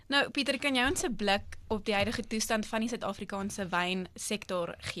Nou, Pieter, kan jy ons 'n blik op die huidige toestand van die Suid-Afrikaanse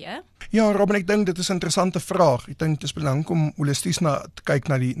wynsektor gee? Ja, Robyn, ek dink dit is 'n interessante vraag. Ek dink dit is belangrik om holisties te kyk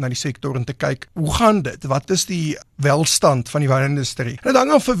na die sektor en te kyk, hoe gaan dit? Wat is die welstand van die wynindustrie? Dit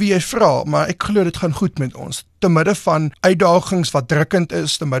hang af vir wie jy vra, maar ek glo dit gaan goed met ons. Te midde van uitdagings wat drukkend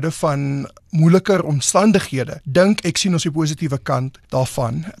is, te midde van moeiliker omstandighede, dink ek sien ons die positiewe kant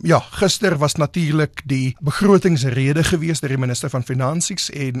daarvan. Ja, gister was natuurlik die begrotingsrede gewees deur die minister van Finansies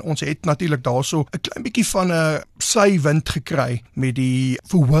en ons het natuurlik daarso 'n klein bietjie van 'n sywind gekry met die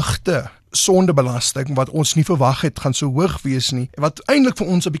verhoogde sondebelasting wat ons nie verwag het gaan so hoog wees nie, wat eintlik vir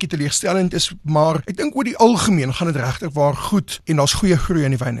ons 'n bietjie teleurstellend is, maar ek dink oor die algemeen gaan dit regtig waar goed en daar's goeie groei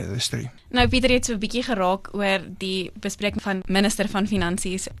in die wynindustrie. Nou, Pieter het so 'n bietjie geraak oor die bespreking van minister van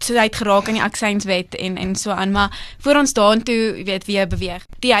Finansies. So hy het geraak aan die aksynswet en so aan, maar voor ons daartoe, weer beweeg.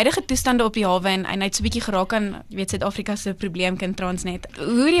 Die huidige toestande op die hawe en hy het so 'n bietjie geraak aan, Suid-Afrika se probleemkind Transnet.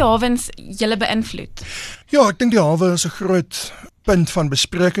 Hoe die hawens julle beïnvloed? Ja, ek dink die hawe is 'n groot punt van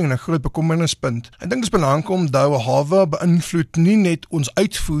bespreking en 'n groot bekommernispunt. Ek dink dit is belangrik om onthou, hawe beïnvloed nie net ons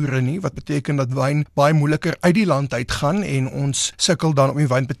uitvoere nie, wat beteken dat wyn baie moeiliker uit die land uitgaan en ons sukkel dan om die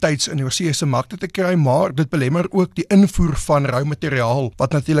wyn betyds in oorseese markte te kry, maar dit belemmer ook die invoer van rou materiaal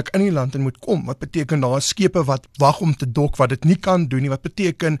wat natuurlik in die land in moet kom. Wat beteken daar is skepe wat wag om te dok wat dit nie kan doen nie, wat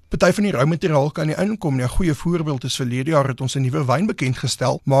beteken party van die rou materiaal kan nie inkom nie. 'n Goeie voorbeeld is verlede jaar het ons 'n nuwe wyn bekend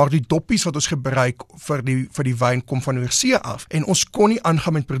gestel, maar die doppies wat ons gebruik vir die wyn kom van oorsee af en ons kon nie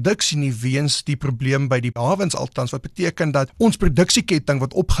aangaan met produksie nie weens die probleem by die hawens althans, wat beteken dat ons produksieketting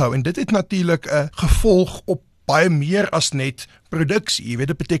word opgehou en dit het natuurlik 'n gevolg op baie meer as net produksie. Jy weet,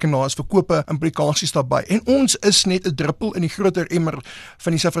 dit beteken daar is verkope implikasies daarbey en ons is net 'n druppel in die groter emmer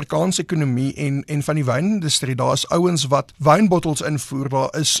van die Suid-Afrikaanse ekonomie en van die wynindustrie. Daar is ouens wat wynbottels invoer,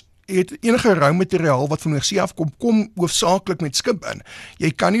 daar is enige rou materiaal wat van oorsee af kom hoofsaaklik met skip in.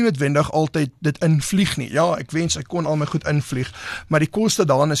 Jy kan nie noodwendig altyd dit invlieg nie. Ja, ek wens ek kon al my goed invlieg, maar die koste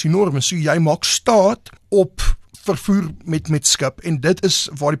daarin is enorm. So jy maak staat op vervoer met skip en dit is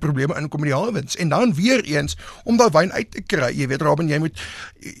waar die probleme inkom met die hawens. En dan weer eens om daai wyn uit te kry. Jy weet, Robyn, jy moet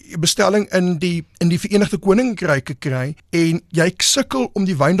bestelling in die Verenigde Koninkryk kry en jy sukkel om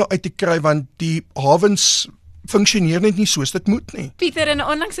die wyn daar uit te kry want die hawens funksioneer net nie soos dit moet nie. Pieter, in 'n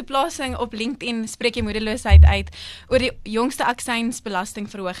onlangse plasing op LinkedIn spreek jy moedeloosheid uit oor die jongste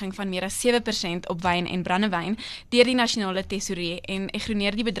aksynsbelastingverhoging van meer as 7% op wyn en brandewyn deur die nasionale tesourie en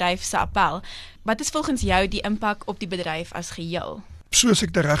ignoreer die bedryf se appel. Wat is volgens jou die impak op die bedryf as geheel? Soos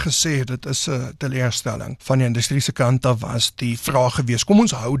ek reg gesê het, dit is 'n teleurstelling. Van die industrie se kant af was die vraag gewees, kom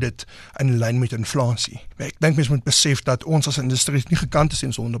ons hou dit in lyn met inflasie. Maar ek dink mense moet besef dat ons as industrie nie gekant is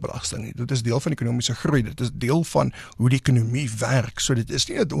teen sondebelasting nie. Dit is deel van ekonomiese groei, dit is deel van hoe die ekonomie werk. So dit is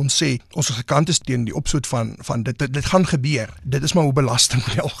nie dat ons sê ons is gekant is teen die opsoet van dit gaan gebeur. Dit is maar hoe belasting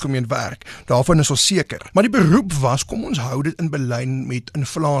in die algemeen werk. Daarvan is ons seker. Maar die beroep was, kom ons hou dit in belyn met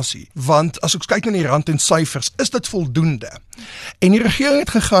inflasie. Want as ons kyk na die rand en syfers, is dit voldoende? En die regering het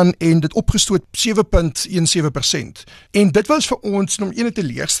gegaan en dit opgestoot 7,17%. En dit was vir ons nommer 1 'n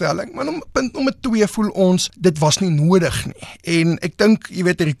teleurstelling, maar punt nommer 2 voel ons dit was nie nodig nie. En ek dink, jy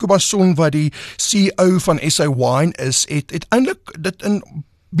weet, Rico Basson wat die CEO van SA Wine is, het eintlik dit in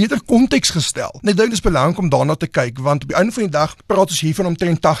beter konteks gestel. En ek dink dit is belangrik om daarna te kyk, want op die einde van die dag praat ons hier van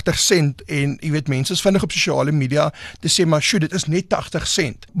omtrent 80 sent en jy weet, mense is vinnig op sosiale media te sê, maar sjoe, dit is net 80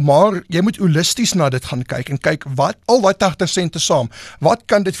 sent. Maar jy moet holisties na dit gaan kyk en kyk wat al daai 80 sente saam, wat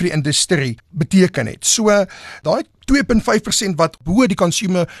kan dit vir die industrie beteken het. So, daai 2,5% wat bo die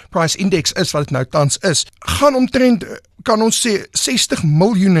Consumer Price Index is, wat dit nou tans is, gaan omtrent, kan ons sê, 60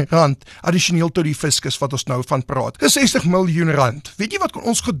 miljoen rand addisioneel tot die fiskus wat ons nou van praat. Dis 60 miljoen rand. Weet jy wat kon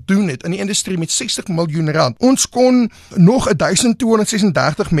ons gedoen het in die industrie met 60 miljoen rand? Ons kon nog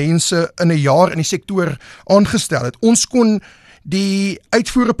 1236 mense in 'n jaar in die sektor aangestel het. Ons kon die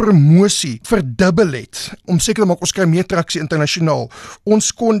uitvoere promosie verdubbel het, om seker te maak ons kry meer traksie internasionaal.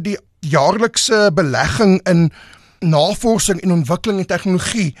 Ons kon die jaarlikse belegging in navorsing en ontwikkeling en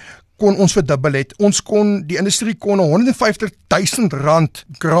tegnologie kon ons verdubbel het. Ons kon, die industrie kon 150.000 rand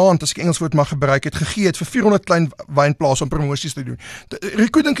grant, as ek Engels woord mag gebruik het, gegee het vir 400 klein wynplase om promosies te doen.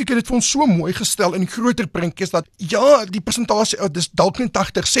 Rico, dink ek het dit vir ons so mooi gestel in die groter prentjies dat, ja, die persentasie, dis dalk net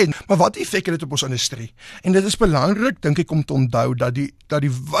 80 sent, maar wat effek het dit op ons industrie? En dit is belangrik, dink ek, om te onthou dat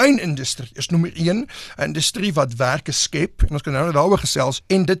die wynindustrie is nommer 1, 'n industrie wat werke skep, en ons kan nou daaroor gesels,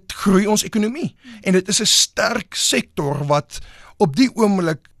 en dit groei ons ekonomie. En dit is 'n sterk sektor wat op die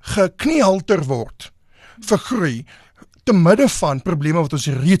oomblik gekniehalter word vir groei te midde van probleme wat ons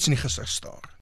reeds in die gesig staar.